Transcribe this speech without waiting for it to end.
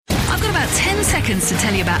I've got about 10 seconds to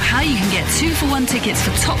tell you about how you can get 2-for-1 tickets for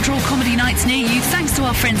top draw comedy nights near you thanks to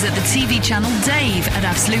our friends at the TV channel Dave at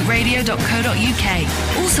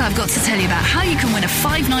absoluteradio.co.uk. Also, I've got to tell you about how you can win a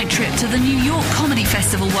 5-night trip to the New York Comedy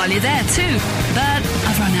Festival while you're there too. But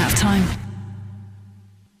I've run out of time.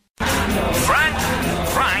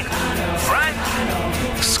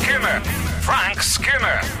 Frank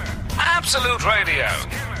Skinner. Absolute Radio.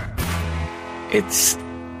 It's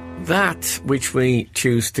that which we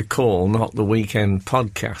choose to call Not the Weekend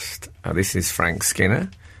Podcast. This is Frank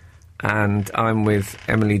Skinner, and I'm with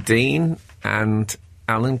Emily Dean and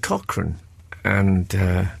Alan Cochrane, and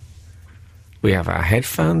we have our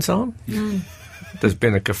headphones on. There's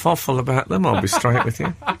been a kerfuffle about them, I'll be straight with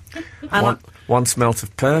you. One smelt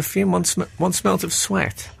of perfume, one smelt of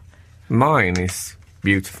sweat. Mine is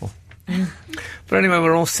beautiful. But anyway,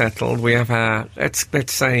 we're all settled. We have our,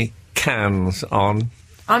 let's say, cans on.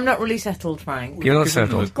 I'm not really settled, Frank. You're not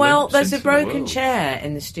settled? Well, there's a broken chair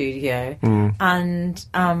in the studio, and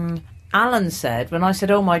Alan said, when I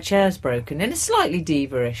said, oh, my chair's broken, in a slightly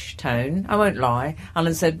diva-ish tone, I won't lie,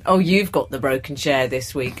 Alan said, oh, you've got the broken chair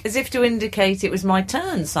this week, as if to indicate it was my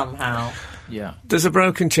turn somehow. Yeah. There's a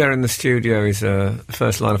broken chair in the studio is the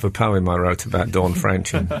first line of a poem I wrote about Dawn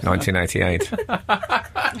French in 1988.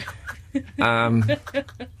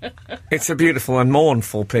 It's a beautiful and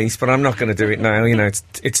mournful piece, but I'm not going to do it now. You know,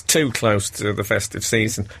 it's too close to the festive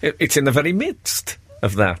season. It's in the very midst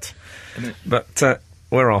of that. But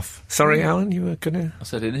we're off. Sorry, Alan, you were going to... I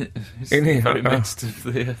said in it. It's in the very midst of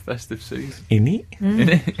the festive season. In it? In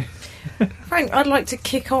it. Frank, I'd like to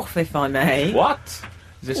kick off, if I may. What?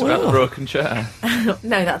 Is this about the broken chair?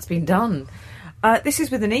 No, that's been done. This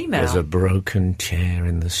is with an email. There's a broken chair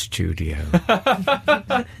in the studio.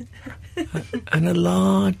 And a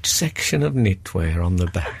large section of knitwear on the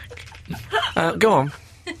back. Go on.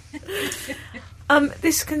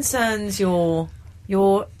 This concerns your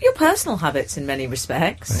personal habits in many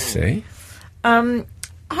respects. I see.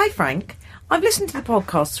 Hi, Frank. I've listened to the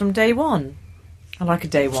podcasts from day one. I like a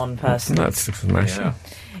day one person. That's smashing. Yeah.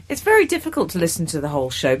 It's very difficult to listen to the whole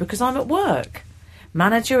show because I'm at work.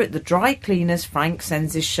 Manager at the dry cleaners Frank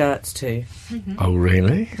sends his shirts to. Oh,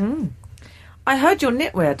 really? I heard your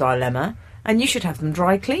knitwear dilemma, and you should have them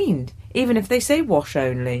dry cleaned, even if they say wash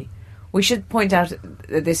only. We should point out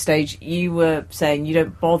at this stage you were saying you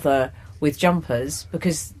don't bother with jumpers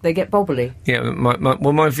because they get bobbly. Yeah,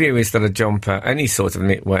 my view is that a jumper, any sort of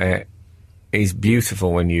knitwear, is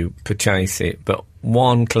beautiful when you purchase it, but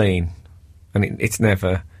one clean, and it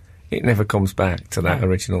never comes back to that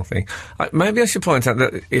original thing. Maybe I should point out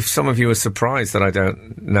that if some of you are surprised that I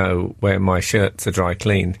don't know where my shirts are dry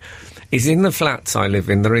cleaned, is in the flats I live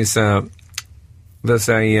in, there's a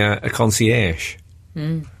concierge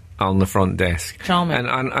on the front desk. Charming.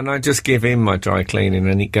 And I just give him my dry cleaning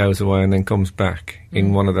and it goes away and then comes back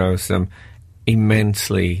in one of those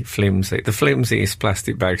immensely flimsy, the flimsiest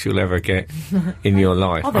plastic bags you'll ever get in your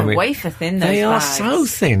life. Oh, they're wafer thin, those They bags. are so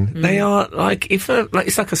thin. They are like it's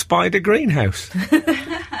like a spider greenhouse.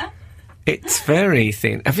 It's very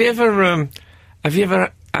thin. Have you ever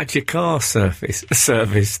had your car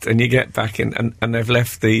serviced and you get back in and they've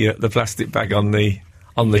left the plastic bag on the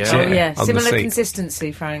chair? Oh, yeah, on similar the seat.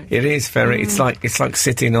 consistency, Frank. It is very. It's like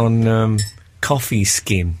sitting on coffee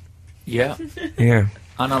skin. Yeah. Yeah.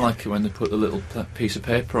 And I like it when they put the little piece of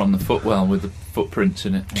paper on the footwell with the footprints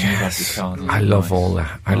in it. Yes, I love all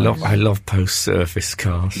that. I love post-service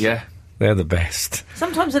cars. Yeah. They're the best.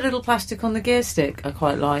 Sometimes a little plastic on the gear stick I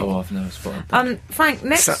quite like. Oh, I've never spotted that. Frank,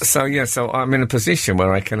 next... So I'm in a position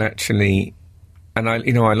where I can actually... And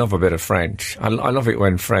I love a bit of French. I love it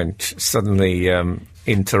when French suddenly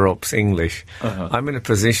interrupts English. Uh-huh. I'm in a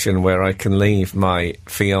position where I can leave my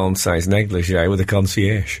fiancé's negligee with a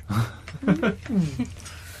concierge.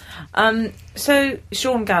 So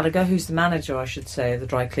Sean Gallagher, who's the manager, I should say, of the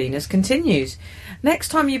dry cleaners, continues. Next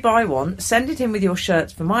time you buy one, send it in with your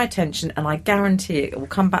shirts for my attention, and I guarantee it will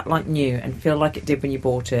come back like new and feel like it did when you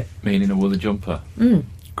bought it. Meaning a woolly jumper.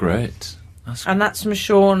 Great. That's from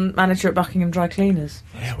Sean, manager at Buckingham Dry Cleaners.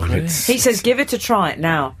 Yeah, well, He says, give it a try.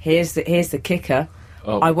 Now, here's the kicker.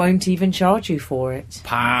 Oh. I won't even charge you for it.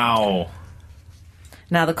 Pow!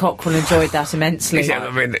 Now, the Cochrane enjoyed that immensely.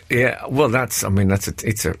 Yeah, well, it's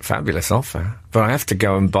a fabulous offer. But I have to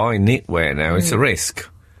go and buy knitwear now. It's a risk.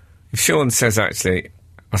 If Sean says, actually,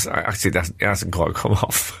 it hasn't quite come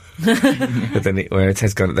off with the knitwear. It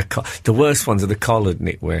has gone. The worst ones are the collared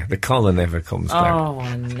knitwear. The collar never comes back. Oh,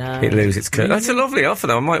 no. It loses its colour. That's a lovely offer,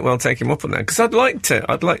 though. I might well take him up on that. Because I'm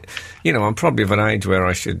probably of an age where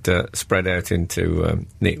I should spread out into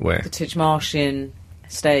knitwear. The Titchmartian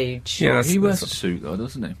stage. Yeah, He wears a suit though,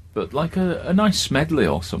 doesn't he? But like a nice Smedley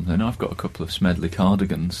or something. I've got a couple of Smedley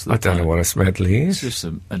cardigans. I don't know what a Smedley It's is. just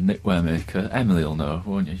a knitwear maker. Emily will know,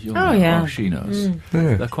 won't you? You'll Oh, know. yeah. Oh, she knows.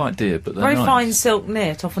 Yeah. They're quite dear, but they're Very nice. fine silk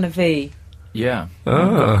knit, often a V. Yeah. I've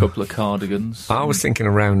got Ah. a couple of cardigans. I was thinking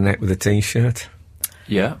a round neck with a T-shirt.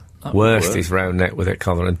 Yeah. that would Worst work. is round neck with a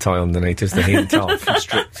collar and tie underneath, as the hint of.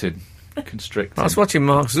 Constricted. I was watching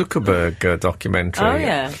Mark Zuckerberg documentary. Oh,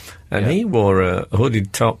 yeah. And Yeah. he wore a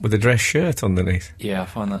hooded top with a dress shirt underneath. Yeah, I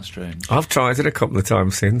find that strange. I've tried it a couple of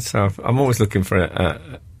times since. I'm always looking for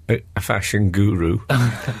a fashion guru.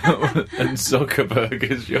 And Zuckerberg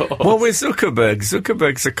is yours. Well, with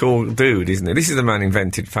Zuckerberg's a cool dude, isn't he? This is the man who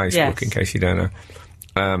invented Facebook, Yes. in case you don't know.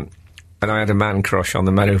 And I had a man crush on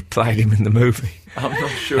the man who played him in the movie. I'm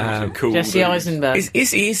not sure he's a cool Jesse dude. Eisenberg.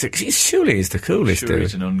 Surely he's the coolest Sure, dude.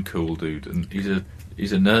 he's an uncool dude, and he's a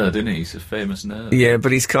nerd, isn't he? He's a famous nerd. Yeah,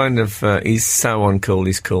 but he's kind of, he's so uncool,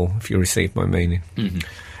 he's cool, if you receive my meaning. Mm-hmm.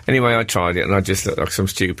 Anyway, I tried it, and I just looked like some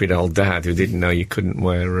stupid old dad who didn't know you couldn't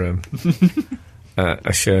wear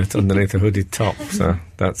a shirt underneath a hooded top, so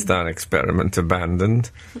that's that experiment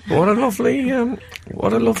abandoned. What a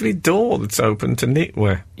lovely door that's open to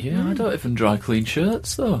knitwear. Yeah, I don't even dry clean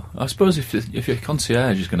shirts though. I suppose if your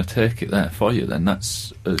concierge is going to take it there for you, then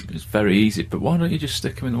it's very easy. But why don't you just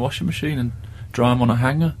stick them in the washing machine and dry them on a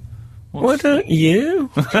hanger? Why don't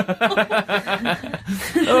you? No,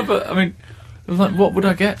 but I mean, like, what would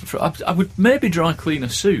I get? I would maybe dry clean a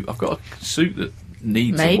suit. I've got a suit that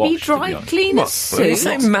needs a Maybe wash, to be dry honest. clean a When you suit.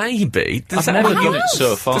 say maybe, does I've that never mean done it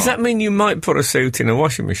so far. does that mean you might put a suit in a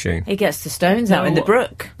washing machine? He gets the stones out No, in the what-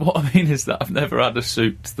 brook. What I mean is that I've never had a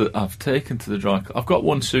suit that I've taken to the dry. I've got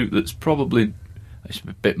one suit that's probably it's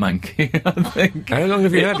a bit manky. I think. How long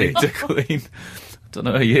have you had it? To clean. I don't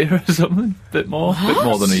know, a year or something. Bit more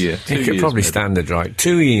than a year. 2 It could years, probably maybe. stand a dry.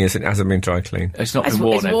 2 years it hasn't been dry clean. It's not It's- been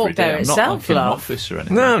worn it's every walked day. there I'm not itself, like in an love. office or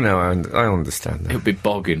anything. No, I understand It that. would be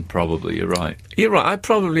bogging, probably. You're right. You're right. I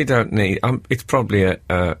probably don't need. It's probably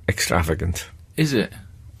extravagant, Is it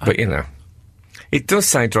but you know, it does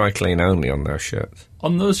say dry clean only on those shirts.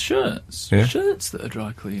 on those shirts? Yeah. Shirts that are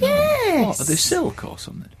dry clean. Yes. What, are they silk or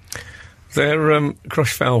something? They're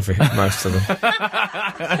crushed velvet, most of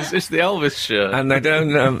them, Is this the Elvis shirt? and they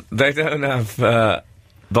don't have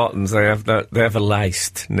bottoms. They have a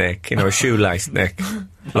laced neck, a shoelaced neck,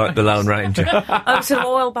 like the Lone Ranger. Oh, so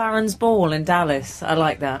Oil Baron's Ball in Dallas. I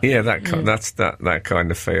like that. Yeah, that's that kind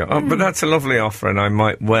of feel. Oh, but that's a lovely offer, and I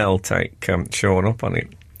might well take Sean up on it.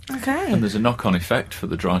 Okay. And there's a knock-on effect for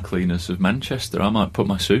the dry cleaners of Manchester. I might put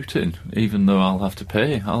my suit in, even though I'll have to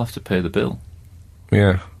pay the bill.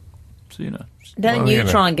 Yeah. So, you know. Don't Well, you you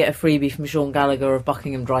know. try and get a freebie from Sean Gallagher of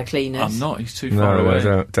Buckingham Dry Cleaners? I'm not, he's too far No,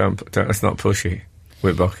 away. don't. Let's not push it.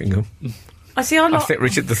 We're Buckingham. I see. I think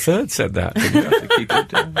Richard III said that. Didn't he? I think he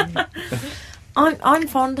did, yeah. I'm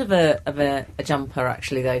fond of a jumper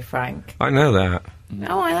actually though, Frank. I know that.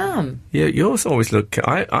 Oh, I am. Yeah, yours always look.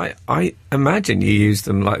 I imagine you use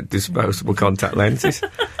them like disposable contact lenses.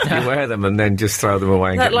 You wear them and then just throw them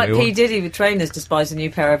away. And That get like new P ones. Diddy with trainers just buys a new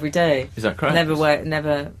pair every day. Is that correct?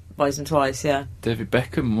 Never buys them twice. Yeah. David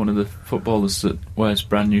Beckham, one of the footballers that wears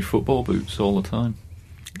brand new football boots all the time.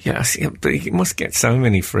 Yeah, I see, but he must get so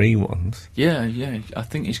many free ones. Yeah. I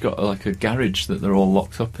think he's got like a garage that they're all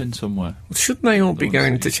locked up in somewhere. Shouldn't they all be Don't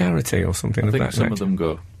going see. to charity or something I of think that some nature? of them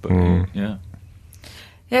go, but yeah.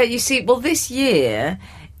 Yeah. You see, well, this year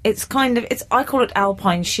it's I call it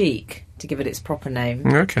Alpine Chic to give it its proper name,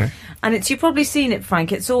 Okay. and you've probably seen it,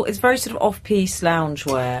 Frank. It's very sort of off-piece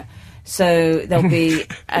loungewear. So there'll be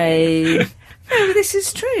a. No, this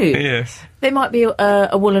is true. Yes. There might be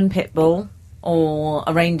a woolen pit bull or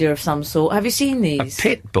a reindeer of some sort. Have you seen A these?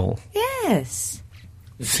 pit bull. Yes.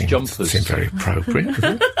 Jumpers. Seems very appropriate.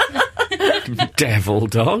 doesn't it? Devil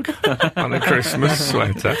dog on a Christmas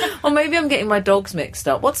sweater. Or maybe I'm getting my dogs mixed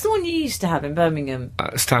up. What's the one you used to have in Birmingham?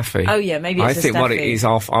 Staffy. Oh, yeah, maybe it's I a think what it staffy. is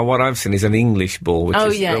what I've seen is an English bull, which Oh,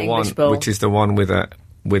 is yeah, the English one, bull. which is the one with a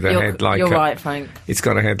head like You're a, right, Frank. It's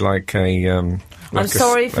got a head like a. I'm like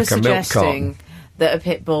sorry for like a milk suggesting carton. that a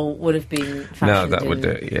pit bull would have been fashioned No, that would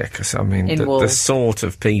do. Yeah, because I mean, in wool. the sort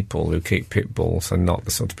of people who keep pit bulls are not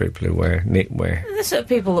the sort of people who wear knitwear. The sort of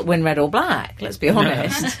people that win red or black, let's be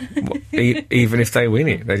honest. Even if they win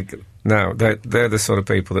it, they're the sort of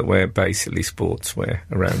people that wear basically sportswear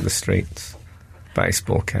around the streets,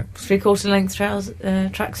 baseball caps. Three-quarter length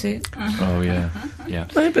tracksuit. Oh yeah, yeah.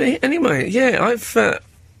 Maybe. Anyway, yeah,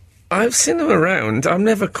 I've seen them around. I'm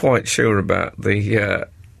never quite sure about the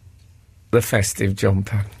festive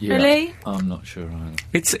jumper. Yeah. Really? I'm not sure either.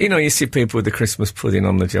 It's you see people with the Christmas pudding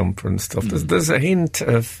on the jumper and stuff. There's a hint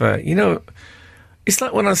of It's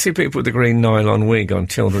like when I see people with the green nylon wig on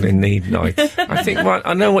Children in Need Night. I think, well,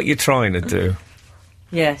 I know what you're trying to do,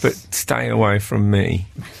 Yes. but stay away from me.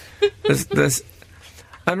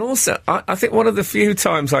 And also, I think one of the few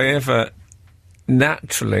times I ever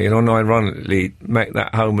naturally and unironically make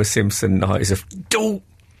that Homer Simpson noise of "do"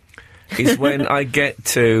 is when I get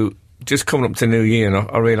to just coming up to New Year and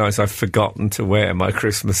I realise I've forgotten to wear my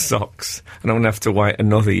Christmas socks, and I'm going to have to wait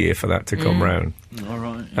another year for that to come round. All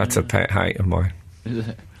right. That's a pet hate of mine. Is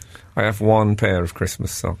it? I have one pair of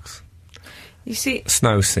Christmas socks. You see...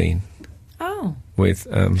 Snow scene Oh. with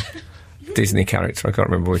Disney character. I can't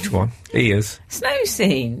remember which one. Ears. Snow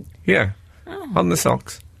scene. Yeah. On the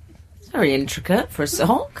socks. It's very intricate for a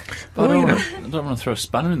sock. But Well, I don't want to throw a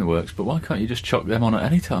spanner in the works, but why can't you just chuck them on at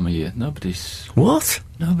any time of year? Nobody's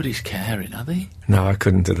caring, are they? No, I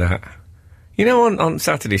couldn't do that. You know, on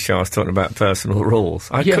Saturday's show I was talking about personal rules.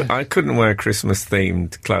 I couldn't wear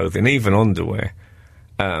Christmas-themed clothing, even underwear,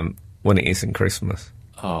 when it isn't Christmas.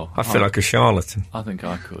 Oh, I feel like a charlatan. I think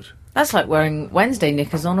I could. That's like wearing Wednesday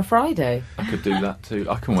knickers on a Friday. I could do that too.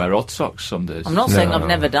 I can wear odd socks some days. I'm not saying No. I've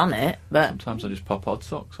never done it, but... Sometimes I just pop odd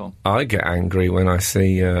socks on. I get angry when I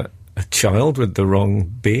see a child with the wrong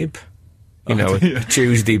bib. You know, a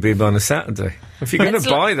Tuesday bib on a Saturday. If you're going It's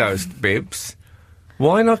to buy those bibs,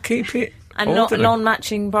 why not keep it And not orderly?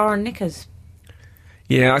 non-matching bar and knickers.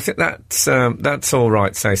 Yeah, I think that's all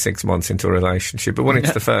right, say 6 months into a relationship. But when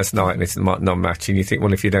it's the first night and it's not matching, you think,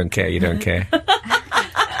 well, if you don't care, you don't care.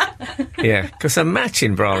 Yeah, because a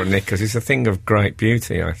matching bra and knickers is a thing of great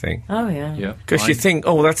beauty, I think. Oh, yeah. Yeah. Because you think,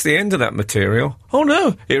 oh, that's the end of that material. Oh,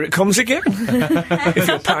 no, here it comes again. If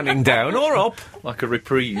you're panning down or up. Like a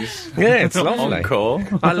reprise. Yeah, it's lovely. Encore.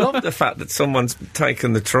 I love the fact that someone's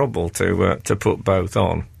taken the trouble to put both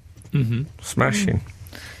on. Mm-hmm. Smashing.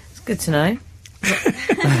 It's good to know.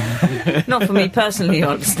 Not for me personally, you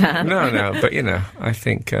understand. No, but you know, I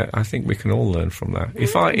think we can all learn from that.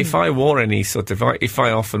 If I wore any sort of, if I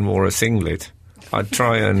often wore a singlet, I'd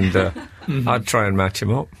try and match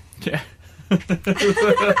him up. Yeah.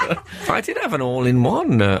 I did have an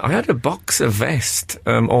all-in-one. I had a boxer vest,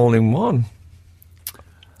 all-in-one.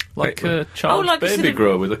 Like a child's like a baby sort of-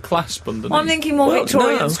 grower with a clasp underneath. I'm thinking more Well,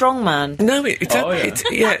 Victorian no. strongman. No,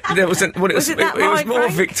 there was it Was was it that it was high, more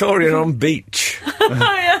Frank? Victorian on beach. Oh,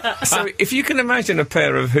 yeah. So if you can imagine a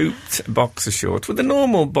pair of hooped boxer shorts with a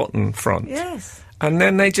normal button front. Yes. And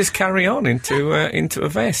then they just carry on into a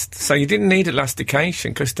vest. So you didn't need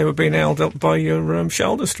elastication because they were being held up by your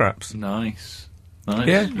shoulder straps. Nice.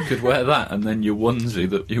 Yeah. You could wear that and then your onesie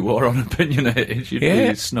that you wore on Opinionated. You'd be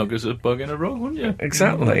as snug as a bug in a rug, wouldn't you?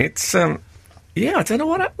 Exactly. It's I don't know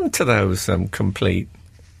what happened to those complete.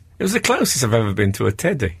 It was the closest I've ever been to a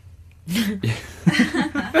teddy.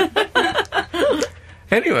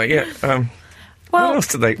 Anyway, yeah. Well, what else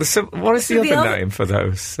do they? What is the other name for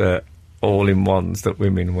those all-in-ones that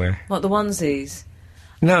women wear? what, the onesies?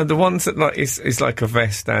 No, the ones that is like a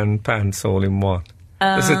vest and pants all in one.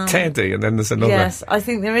 There's a teddy, and then there's another. Yes, I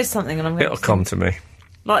think there is something, and I'm going It'll come to me.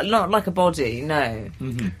 Not like a body, no.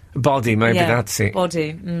 Body, maybe Yeah, that's it.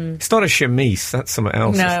 body. Mm. It's not a chemise. That's something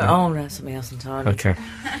else. No, isn't it? oh no, something else entirely. Okay.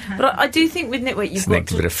 But I do think with knitwear you've Sneaked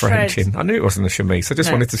got a to bit of French tread- in. I knew it wasn't a chemise. I just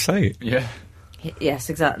No. wanted to say it. Yeah. Yes,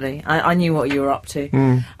 exactly. I knew what you were up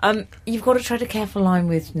to. You've got to tread a careful line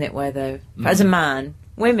with knitwear, though. As a man,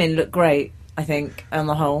 women look great, I think, on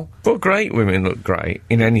the whole. Well, great women look great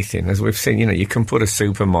in anything, as we've seen. You know, you can put a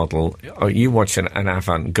supermodel, or you watch an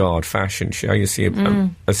avant-garde fashion show, you see a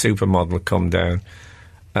supermodel come down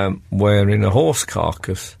wearing a horse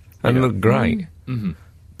carcass and look great.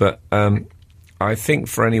 But I think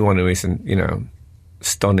for anyone who isn't, you know,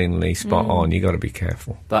 stunningly spot on, you got to be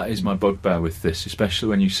careful. That is my bugbear with this, especially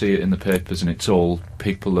when you see it in the papers and it's all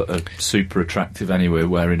people that are super attractive anyway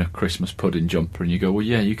wearing a Christmas pudding jumper, and you go, well,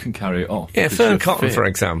 yeah, you can carry it off. Yeah, 'cause Fern you're Cotton, fit. for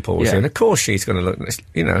example, was in. Of course, she's going to look,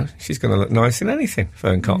 you know, she's going to look nice in anything.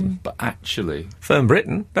 Fern Cotton, But actually, Fern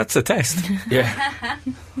Britain, that's a test. yeah.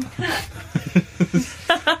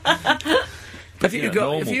 Have you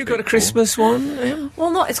got a people. Christmas one? Em? Well,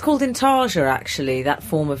 not. It's called intarsia, actually, that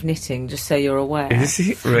form of knitting, just so you're aware. Is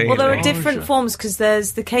it really? Well, there are different forms, because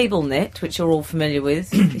there's the cable knit, which you're all familiar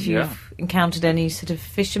with, if you've encountered any sort of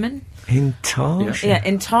fishermen. Intarsia. Yeah,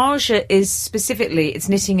 intarsia is specifically, it's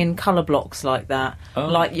knitting in colour blocks like that,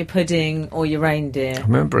 like your pudding or your reindeer. I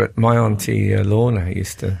remember my auntie Lorna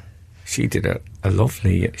she did a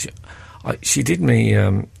lovely, she did me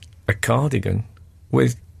a cardigan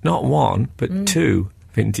with not one, but two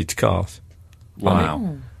vintage cars.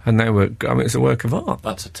 Wow. And they were, I mean, it was a work of art.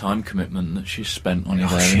 That's a time commitment that she spent on you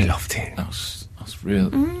Oh, there. she loved it. That's real.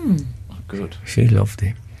 Good. She loved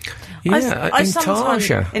it. Yeah, I sometimes-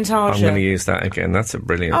 Intarsia. Intarsia. I'm going to use that again. That's a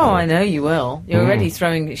brilliant Oh, word. I know you will. You're already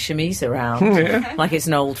throwing chemise around Yeah. like it's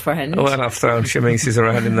an old friend. Well, I've thrown chemises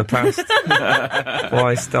around in the past.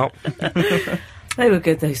 Why stop? They were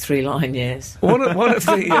good, those 3-line years. One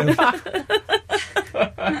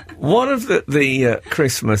of the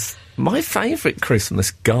Christmas, my favourite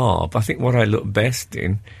Christmas garb, I think what I look best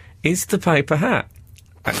in, is the paper hat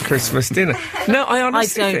at Christmas dinner. No, I I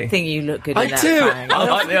honestly don't think you look good I in that, do. Frank. I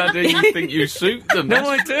like the idea you think you suit them. No,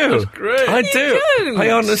 I do. That's great. I do. don't.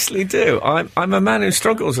 I honestly do. I'm a man who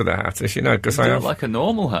struggles with a hat, as you know, because You I don't have... like a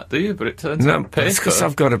normal hat, do you? But it turns No, out paper. it's because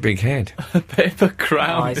I've got a big head. paper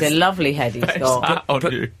crown. Oh, it's a lovely head he's Best got. hat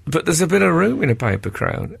on you. But there's a bit of room in a paper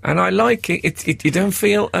crown, and I like it. You don't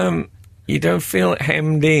feel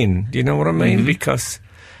hemmed in. Do you know what I mean? Because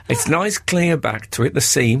it's nice, clear back to it. The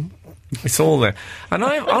seam, it's all there.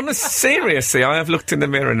 And seriously, I have looked in the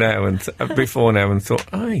mirror now and before now and thought,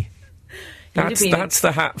 "Hey, that's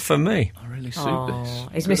the hat for me." I really suit Oh, this.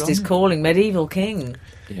 he's Good missed on his you. calling, medieval king.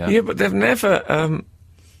 Yeah, but they've never.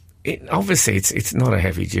 Obviously, it's not a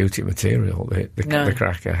heavy duty material. No. The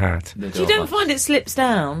cracker hat. They You don't find it slips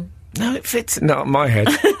down? No, it fits. Not my head.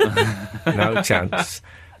 No chance.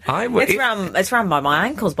 It's round by my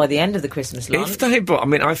ankles by the end of the Christmas lunch. If they, but I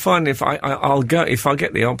mean, I find if I'll go if I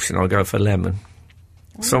get the option, I'll go for lemon.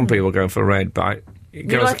 Some people go for red, but it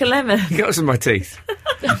You like a lemon? It goes in my teeth.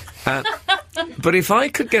 But if I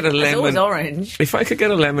could get a It's always lemon, orange. if I could get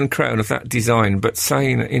a lemon crown of that design, but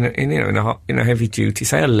say in a heavy duty,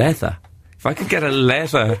 say a leather. If I could get a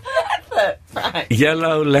leather,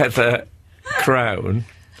 yellow leather crown,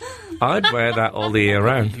 I'd wear that all the year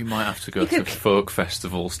round. You might have to go to folk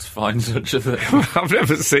festivals to find such a thing. I've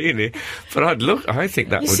never seen it, but I think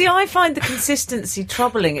that You would... see, I find the consistency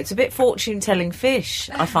troubling. It's a bit fortune-telling fish.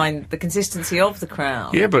 I find the consistency of the crown.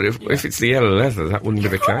 Yeah, but if it's the yellow leather, that wouldn't be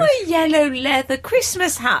the Oh, case. a yellow leather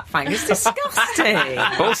Christmas hat, Frank. It's disgusting.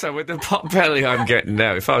 Also, with the pot belly I'm getting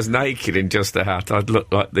now, if I was naked in just a hat, I'd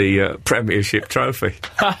look like the Premiership trophy.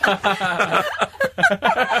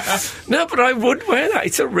 No, but I would wear that.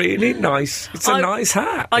 It's a really nice... It's a nice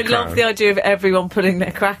hat. I love the idea of everyone putting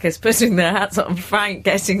their hats on, Frank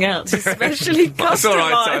getting out to specially That's all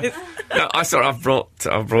right. customise. No, I thought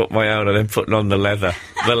I've brought my own and then putting on the leather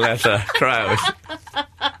crown.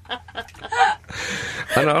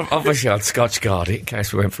 And obviously I'd Scotch guard it in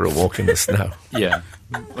case we went for a walk in the snow. Yeah.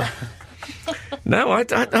 No,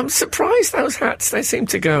 I'm surprised those hats, they seem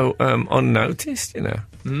to go unnoticed, you know.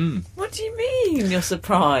 What do you mean you're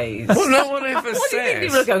surprised? Well, no one ever What do you think? says.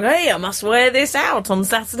 People are going, hey, I must wear this out on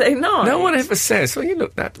Saturday night. No one ever says, well, you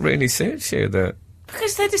look, that really suits you.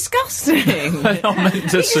 Because they're disgusting. They're not meant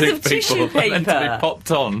to Pieces suit of tissue people. They're meant to paper. be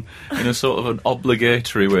popped on in a sort of an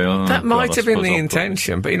obligatory way. Oh, That God, might I have been suppose the I'll put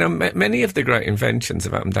intention, but, you know, many of the great inventions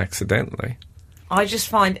have happened accidentally. I just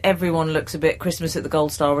find everyone looks a bit Christmas at the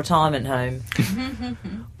Gold Star retirement home.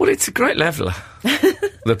 Well, it's a great leveller,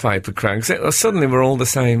 the paper crown, 'cause suddenly we're all the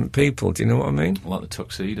same people, do you know what I mean? Like the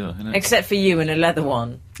tuxedo, isn't it? Except for you in a leather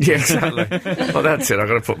one. Yeah, exactly. Well, that's it. I've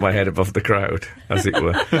got to put my head above the crowd, as it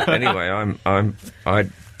were. Anyway, I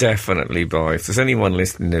definitely buy. If there's anyone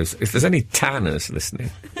listening, if there's any tanners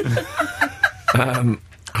listening,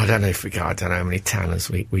 I don't know I don't know how many tanners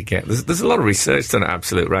we get. There's a lot of research done at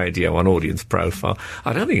Absolute Radio on audience profile.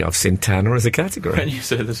 I don't think I've seen tanner as a category. When you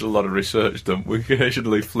say there's a lot of research done, we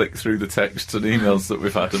occasionally flick through the texts and emails that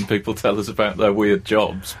we've had and people tell us about their weird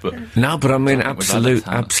jobs, but... No, but I mean Don't think we've had a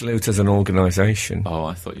tanner. Absolute as an organisation. Oh,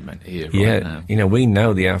 I thought you meant here right Yeah, now. you know, we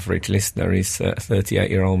know the average listener is a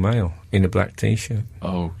 38-year-old male in a black T-shirt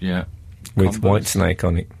Oh, yeah. with Converse. white snake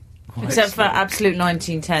on it. Except for absolute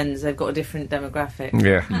 1910s, they've got a different demographic.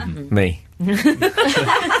 Yeah, me.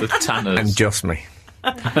 The tanners. And just me.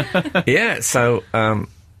 Yeah, so,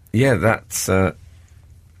 that's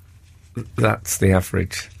the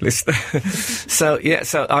average listener.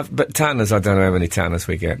 But tanners, I don't know how many tanners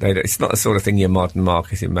we get. It's not the sort of thing your modern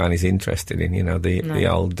marketing man is interested in, you know, the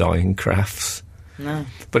old dying crafts. No.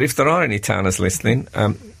 But if there are any tanners listening,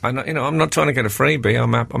 I'm not trying to get a freebie.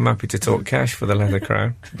 I'm happy to talk cash for the leather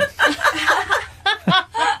crown.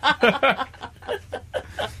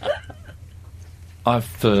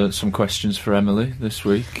 I've some questions for Emily this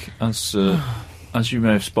week. As you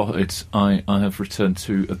may have spotted, I have returned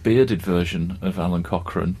to a bearded version of Alan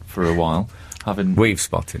Cochrane for a while. We've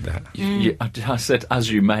spotted that. Yeah, I said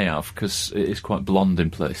as you may have, because it is quite blonde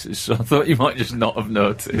in places, so I thought you might just not have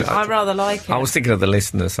noticed. I rather like it. I was thinking of the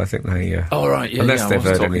listeners. I think they... Oh, right, yeah. unless yeah, I they've wasn't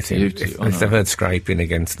heard talking to anything. you two. If they've heard scraping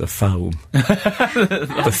against the foam.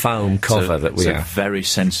 The foam cover that we it's a have. very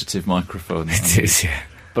sensitive microphone. that It is, yeah.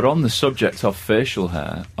 But on the subject of facial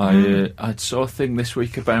hair, I saw a thing this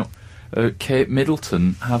week about Kate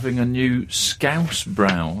Middleton having a new scouse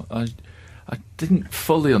brow. I didn't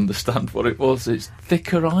fully understand what it was. It's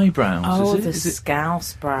thicker eyebrows. Oh, is it? the Is it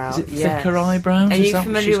scouse brow. Is it yes. thicker eyebrows? Are Is you that what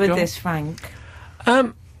familiar she's with got? this, Frank?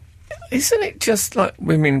 Isn't it just like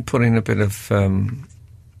women putting a bit of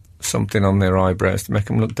something on their eyebrows to make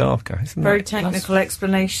them look darker? Isn't Very that? technical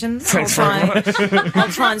explanation. Thanks very I'll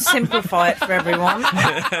try and simplify it for everyone.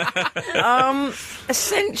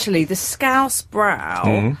 Essentially, the scouse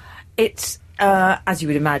brow, it's, as you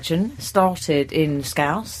would imagine, started in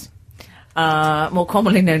Scouse. More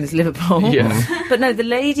commonly known as Liverpool. Yeah. But no, the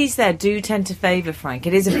ladies there do tend to favour Frank.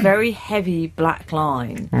 It is a very heavy black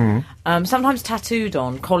line. Sometimes tattooed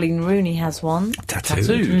on. Colleen Rooney has one.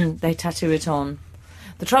 Tattooed. They tattoo it on.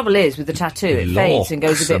 The trouble is, with the tattoo, it fades and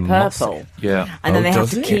goes a bit Lorks and purple. Yeah. And then they have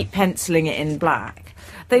does to it? keep penciling it in black.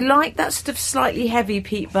 They like that sort of slightly heavy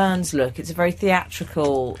Pete Burns look. It's a very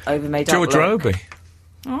theatrical, overmade up George look. Robey.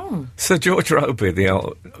 Oh. Sir George Robey,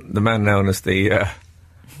 the man known as the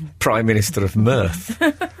Prime Minister of Mirth,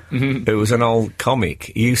 who was an old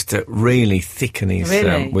comic, he used to really thicken his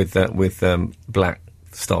Really? with black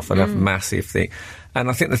stuff and have massive thing. And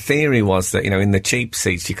I think the theory was that, in the cheap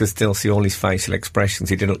seats you could still see all his facial expressions.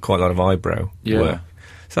 He did quite a lot of eyebrow work.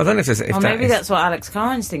 So I don't know if Maybe that's what Alex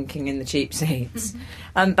Curran's thinking in the cheap seats.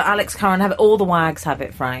 But Alex Curran all the wags have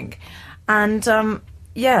it, Frank. And, so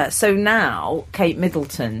now, Kate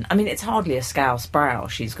Middleton, I mean, it's hardly a scouse brow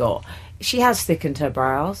she's got. She has thickened her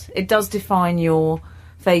brows. It does define your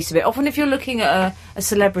face a bit. Often if you're looking at a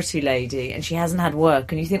celebrity lady and she hasn't had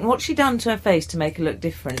work and you think, what's she done to her face to make her look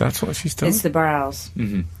different? That's what she's done. It's the brows.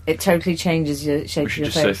 Mm-hmm. It totally changes your shape We of should your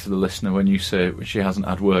just face. say to the listener, when you say she hasn't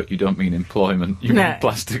had work, you don't mean employment, you mean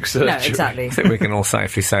plastic surgery. No, exactly. I think we can all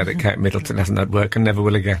safely say that Kate Middleton hasn't had work and never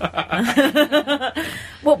will again.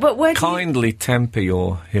 Well, but where do you... Kindly temper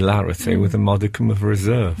your hilarity with a modicum of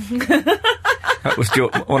reserve. That was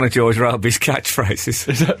one of George Robey's catchphrases.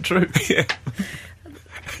 Is that true? Yeah.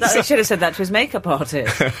 They should have said that to his makeup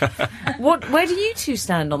artist. Where do you two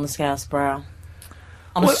stand on the scouse brow?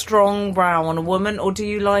 On a strong brow on a woman, or do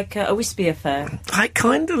you like a wispy affair?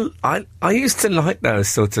 I used to like those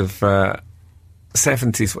sort of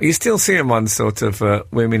 70s. You still see them on sort of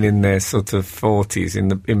women in their sort of 40s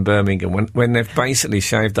in Birmingham when they've basically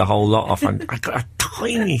shaved the whole lot off and I got a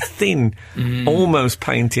tiny thin, almost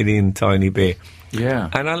painted in tiny bit. Yeah.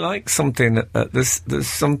 And I like something. There's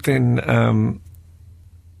something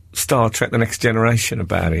Star Trek: The Next Generation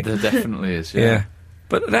about it. There definitely is. Yeah.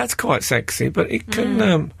 But that's quite sexy. But it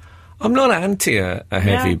can. I'm not anti a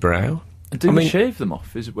heavy brow. And do they shave them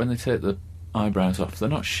off? Is it when they take the eyebrows off? They're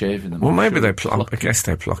not shaving them off. Well, maybe they're I guess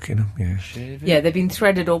they're plucking them. Yeah. Shaving? Yeah, they've been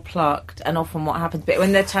threaded or plucked, and often what happens, but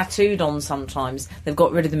when they're tattooed on, sometimes they've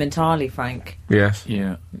got rid of them entirely, Frank. Yes.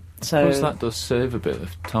 Yeah. So Plus that does save a bit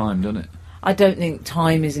of time, doesn't it? I don't think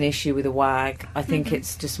time is an issue with a wag. I think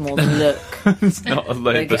it's just more the look. It's not a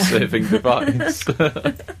labour-saving device.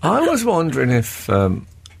 I was wondering if,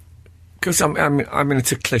 because I mean,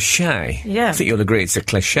 it's a cliche. Yeah. I think you'll agree it's a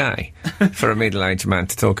cliche for a middle-aged man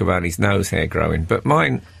to talk about his nose hair growing, but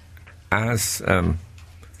mine has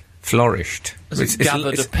flourished. It's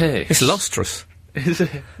gathered apace. It's lustrous. Is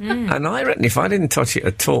it? And I reckon if I didn't touch it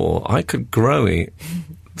at all, I could grow it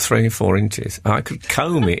 3 or 4 inches. I could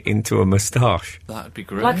comb it into a moustache. That'd be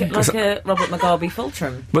great. like a Robert Mugabe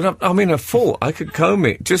Fultrum. But I mean, I could comb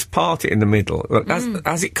it, just part it in the middle. Look,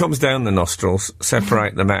 as it comes down the nostrils,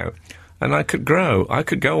 separate them out. And I could go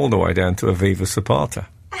all the way down to a Viva Zapata.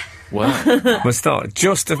 Wow. Moustache,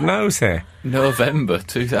 just of nose hair. November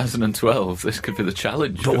 2012, this could be the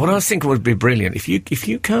challenge. But what I was thinking would be brilliant, if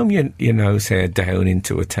you comb your nose hair down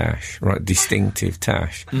into a tash, right, distinctive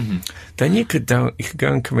tash, then you could go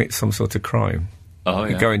and commit some sort of crime. Oh,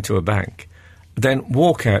 yeah. Go into a bank, then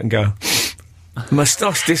walk out and go,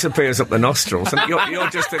 moustache disappears up the nostrils, and you're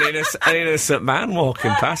just an innocent man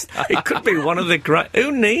walking past. It could be one of the great...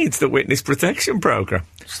 Who needs the witness protection programme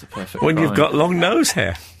It's the perfect when you've crime. got long nose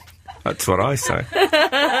hair? That's what I say.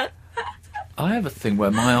 I have a thing where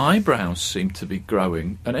my eyebrows seem to be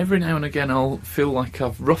growing, and every now and again I'll feel like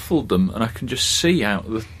I've ruffled them, and I can just see out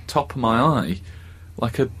the top of my eye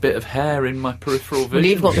like a bit of hair in my peripheral vision. Well,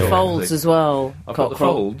 you've got the sort of folds thing. as well. I've got the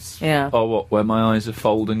Cockerel. folds? Yeah. Or what, where my eyes are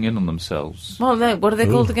folding in on themselves? Well, what are they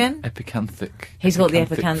called again? Epicanthic. He's got the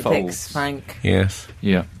epicanthic epicanthics, folds. Frank. Yes.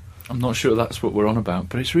 Yeah. I'm not sure that's what we're on about,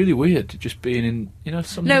 but it's really weird just being in,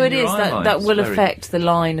 something No, in it your is. eye That lines. will Very- affect the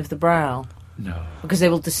line of the brow. No. Because they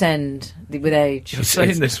will descend with age. You're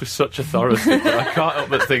saying this with such authority that I can't help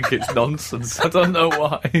but think it's nonsense. I don't know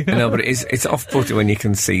why. No, but it's off-putting when you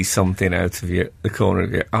can see something out of the corner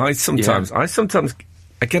of your eye. I sometimes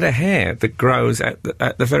I get a hair that grows at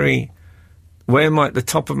the very where the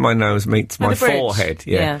top of my nose meets my the bridge. forehead,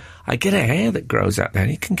 Yeah. I get a hair that grows out there,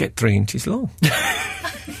 and it can get 3 inches long.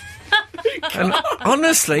 And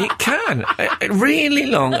honestly, it can. Really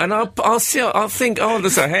long. And I'll think,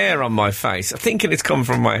 there's a hair on my face, thinking it's come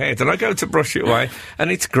from my head. And I go to brush it away,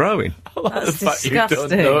 and it's growing. I like That's the fact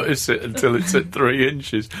disgusting. you don't notice it until it's at 3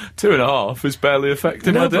 inches. 2.5 is barely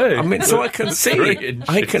affecting my but, day. I mean, so I can see 3 it. inches.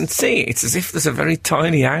 I can see it. It's as if there's a very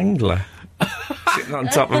tiny angler sitting on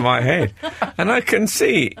top of my head. And I can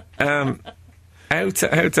see out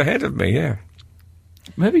ahead of me, yeah.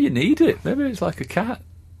 Maybe you need it. Maybe it's like a cat.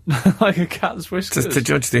 Like a cat's whiskers. To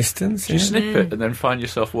judge distance, You snip it and then find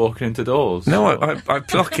yourself walking into doors. No, I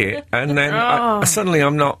pluck it, and then suddenly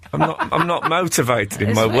I'm not motivated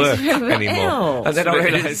in my work anymore. And then I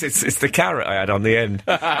realise it's the carrot I had on the end.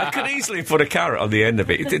 I could easily put a carrot on the end of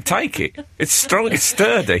it. It'd take it. It's strong. It's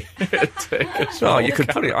sturdy. You could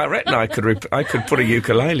put it. I reckon I could put a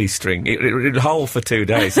ukulele string. It'd hold for 2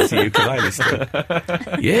 days as a ukulele string.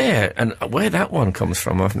 Yeah, and where that one comes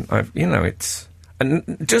from, it's.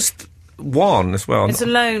 And just one as well. It's a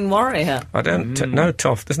lone warrior. I don't... there's no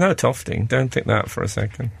tofting. Don't think that for a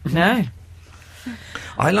second. No.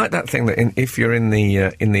 I like that thing that if you're in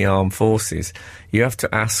the armed forces, you have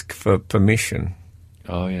to ask for permission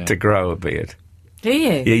to grow a beard. Do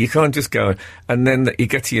you? Yeah, you can't just go... And then you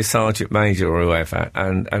get to your sergeant major or whoever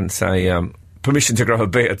and say... permission to grow a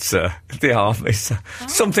beard, sir. The army.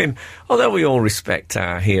 Something... Although we all respect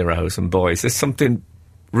our heroes and boys, there's something...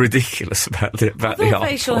 ridiculous about the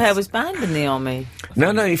army. Facial hair was banned in the army.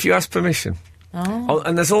 No, if you ask permission. Oh,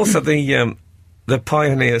 and there's also the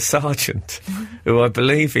pioneer sergeant, who I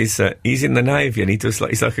believe he's in the Navy, and he's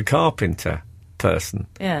like a carpenter person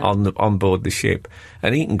on board the ship,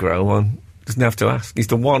 and he can grow one. Doesn't have to ask. He's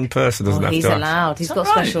the one person doesn't have to ask. He's allowed. He's got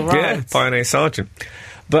special rights. Yeah, pioneer sergeant.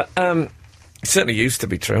 But it certainly used to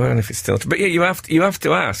be true. I don't know if it's still true. But yeah, you have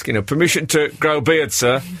to ask. Permission to grow a beard,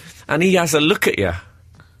 sir. And he has a look at you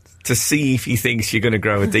to see if he thinks you're going to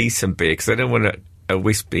grow a decent beard, because they don't want a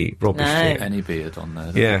wispy rubbish beard. Any beard on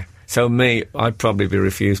there. Yeah. So I'd probably be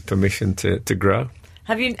refused permission to grow.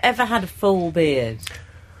 Have you ever had a full beard?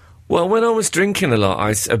 Well, when I was drinking a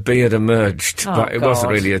lot, a beard emerged, but it wasn't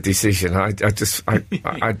God. really a decision. I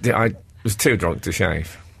was too drunk to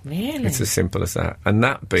shave. Really? It's as simple as that. And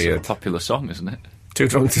that beard... It's a popular song, isn't it? Too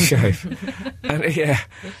drunk to shave.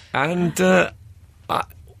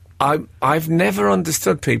 I've never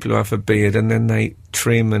understood people who have a beard and then they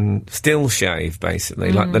trim and still shave,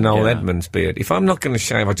 basically, like the Noel Edmonds beard. If I'm not going to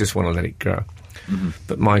shave, I just want to let it grow. Mm-hmm.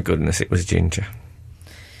 But my goodness, it was ginger.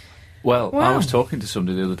 Well, I was talking to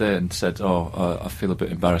somebody the other day and said, I feel a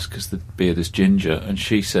bit embarrassed because the beard is ginger. And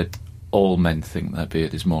she said, all men think their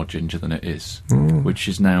beard is more ginger than it is, which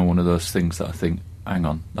is now one of those things that I think, hang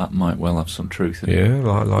on, that might well have some truth in it.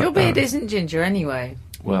 Yeah, like your beard isn't ginger anyway.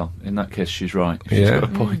 Well, in that case, she's right. She's got a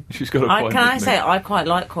point. She's got a point. Can I say, I quite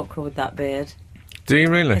like Cockerell with that beard. Do you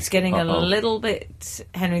really? It's getting a little bit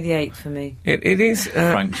Henry VIII for me. It is.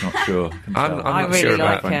 Frank's not sure. I'm not really sure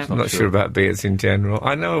like about. him. I'm not sure about beards in general.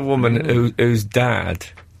 I know a woman whose dad.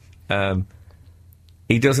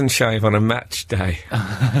 He doesn't shave on a match day.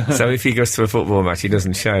 So if he goes to a football match, he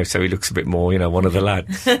doesn't shave, so he looks a bit more, one of the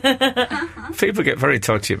lads. People get very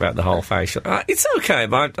touchy about the whole facial. It's okay,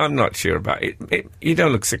 but I'm not sure about it. You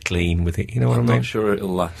don't look so clean with it, you know what I mean? I'm not sure it'll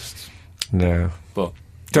last. No. But...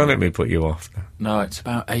 Don't let me put you off. No, it's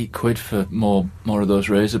about £8 for more of those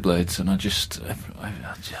razor blades, and I just feel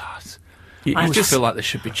like they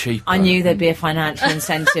should be cheaper. I knew there'd be a financial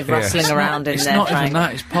incentive rustling around in there. It's not Frank. even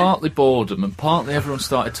that. It's partly boredom, and partly everyone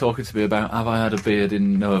started talking to me about, have I had a beard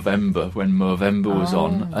in November, when Movember was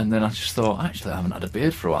on, and then I just thought, actually, I haven't had a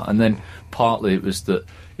beard for a while. And then partly it was that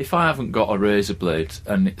if I haven't got a razor blade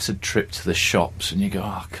and it's a trip to the shops, and you go,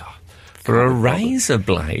 oh, God. For a razor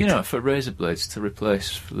blade? For razor blades to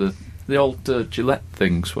replace the old Gillette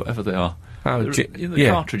things, whatever they are. Oh, the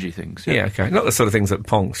cartridgey things. Yeah, okay. Not the sort of things that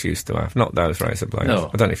punks used to have. Not those razor blades.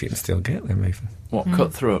 No. I don't know if you can still get them, even. What,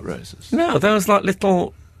 cut-throat razors? No, those like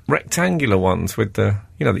little rectangular ones with that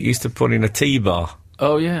used to put in a T-bar.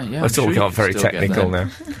 Oh, yeah. It's all got very technical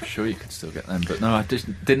now. I'm sure you could still get them. But no, I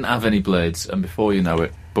didn't have any blades, and before you know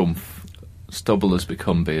it, boom, stubble has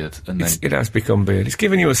become beard. And then it has become beard. It's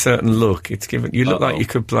given you a certain look. You look like you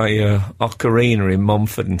could play ocarina in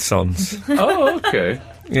Mumford & Sons. Oh, okay.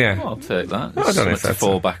 Yeah. Well, I'll take that. I don't know if that's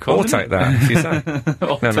fall back on. Or take that, she said.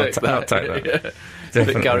 I'll take that. Yeah. Is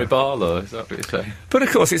it Gary Barlow? Is that what you're saying? But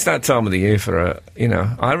of course, it's that time of the year for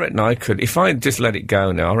I reckon I could, if I just let it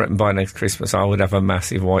go now, I reckon by next Christmas I would have a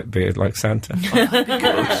massive white beard like Santa. That'd be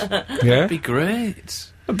good. Yeah? That'd be great.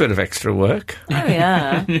 A bit of extra work. Oh,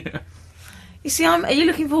 yeah. You see, are you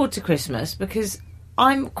looking forward to Christmas? Because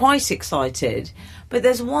I'm quite excited, but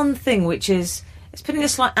there's one thing which is, it's putting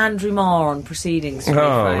us like Andrew Marr on proceedings.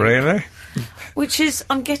 Oh, really? Which is,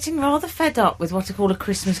 I'm getting rather fed up with what I call a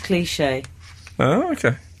Christmas cliche. Oh,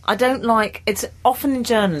 okay. I don't like, it's often in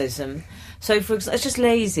journalism. So, for example, it's just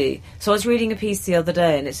lazy. So I was reading a piece the other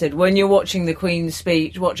day and it said, when you're watching the Queen's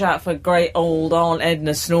speech, watch out for great old Aunt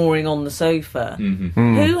Edna snoring on the sofa.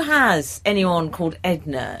 Who has anyone called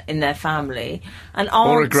Edna in their family?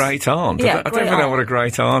 Or a great aunt. Yeah, I don't even know what a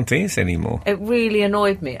great aunt is anymore. It really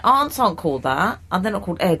annoyed me. Aunts aren't called that, and they're not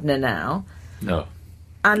called Edna now. No.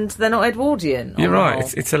 And they're not Edwardian. You're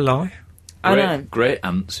right, it's a lie. I know. Great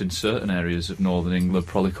aunts in certain areas of northern England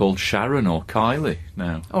probably called Sharon or Kylie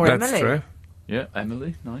now. Or That's Emily. true. Yeah,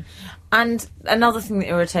 Emily, nice. And another thing that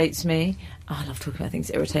irritates me... Oh, I love talking about things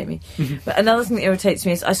that irritate me. But another thing that irritates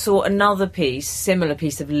me is I saw another piece, similar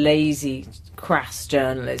piece of lazy, crass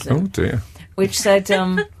journalism. Oh, dear. Which said,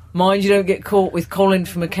 mind you don't get caught with Colin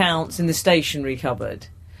from accounts in the stationery cupboard.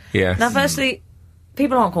 Yes. Now, firstly,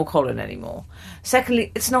 people aren't called Colin anymore.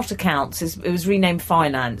 Secondly, it's not accounts. It was renamed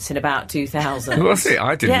finance in about 2000. Was it?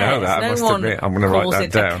 I didn't know that, I must admit. I'm going to write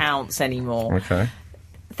that down. Calls it accounts anymore. Okay.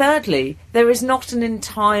 Thirdly, there is not an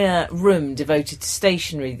entire room devoted to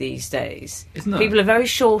stationery these days. Isn't there? People are very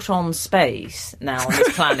short on space now on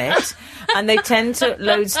this planet, and they tend to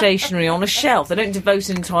load stationery on a shelf. They don't devote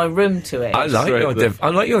an entire room to it. I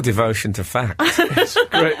like your devotion to fact. It's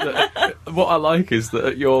great that, what I like is that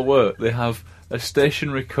at your work they have a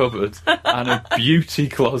stationery cupboard and a beauty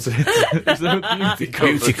closet. Is there a beauty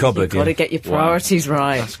cupboard? Beauty cupboard, You've got to get your priorities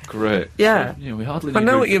right. That's great. Yeah. So, we hardly I need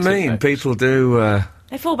know room what you for mean. Tic-Tacs. People do...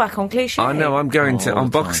 They fall back on cliché. I know, I'm going to... All On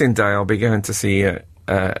the time. Boxing Day, I'll be going to see...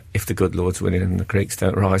 if the good Lord's winning and the creeks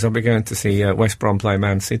don't rise, I'll be going to see West Brom play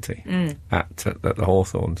Man City at the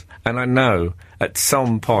Hawthorns. And I know at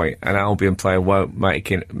some point an Albion player won't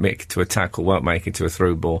make it to a tackle, won't make it to a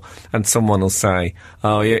through ball, and someone will say,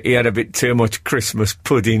 oh, he had a bit too much Christmas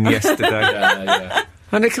pudding yesterday. Yeah.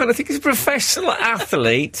 And I kind of think he's a professional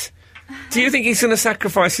athlete. Do you think he's going to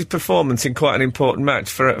sacrifice his performance in quite an important match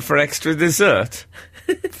for extra dessert?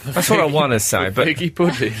 That's what I want to say, but Piggy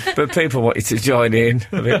pudding. But people want you to join in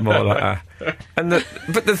a bit more like that. And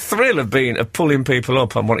the thrill of pulling people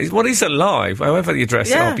up on what is a lie. However you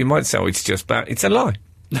dress it up, you might say, oh, it's just bad. It's a lie.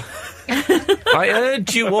 I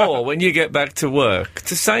urge you all, when you get back to work,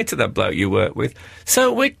 to say to that bloke you work with,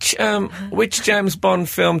 so which James Bond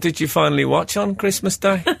film did you finally watch on Christmas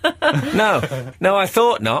Day? No, I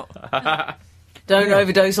thought not. Don't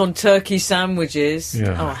overdose on turkey sandwiches.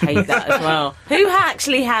 Yeah. Oh, I hate that as well. Who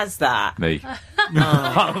actually has that? Me.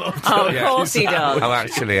 Of course he does. Oh,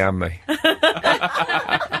 actually, am me.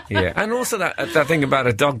 Yeah, and also that thing about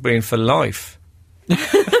a dog being for life.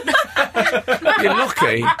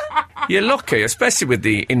 You're lucky, especially with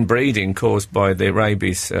the inbreeding caused by the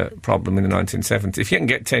rabies problem in the 1970s. If you can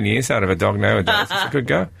get 10 years out of a dog nowadays, it's a good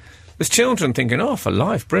go. There's children thinking, oh, for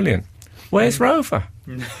life, brilliant. Where's Rover?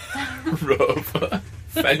 Rover.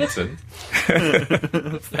 Fenton.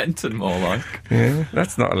 Fenton, more like. Yeah,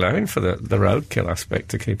 that's not allowing for the roadkill aspect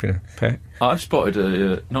to keeping a pet. I've spotted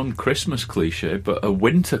a non-Christmas cliche, but a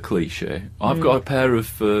winter cliche. I've got a pair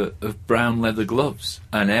of brown leather gloves,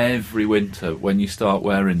 and every winter, when you start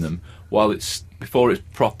wearing them, before it's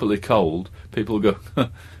properly cold, people go,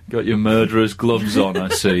 got your murderer's gloves on, I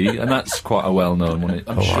see, and that's quite a well-known one.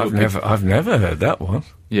 I've never heard that one.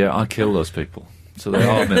 Yeah, I kill those people. So they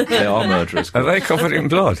are murderers. Are they covered in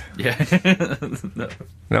blood? Yeah.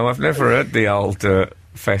 No, I've never heard the old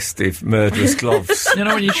festive murderous gloves. You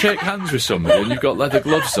know, when you shake hands with somebody and you've got leather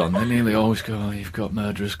gloves on, they nearly always go, oh, you've got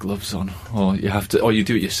murderous gloves on. Or you have to, or you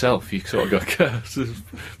do it yourself. You sort of go,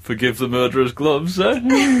 forgive the murderer's gloves, eh?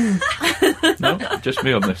 No, just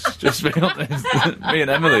me on this. Just me on this. Me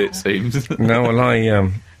and Emily, it seems. No,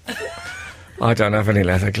 well, I don't have any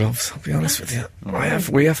leather gloves, I'll be honest with you.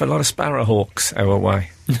 We have a lot of sparrowhawks our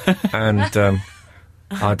way. And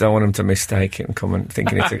I don't want them to mistake it and come and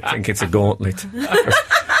think it's a gauntlet.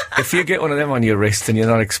 If you get one of them on your wrist and you're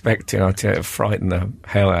not expecting, I'll tell you, it'll frighten the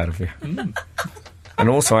hell out of you. And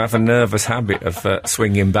also I have a nervous habit of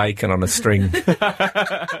swinging bacon on a string.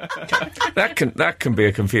 That can be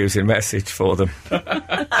a confusing message for them.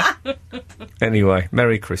 Anyway,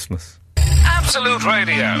 Merry Christmas. Absolute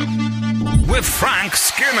Radio with Frank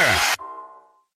Skinner.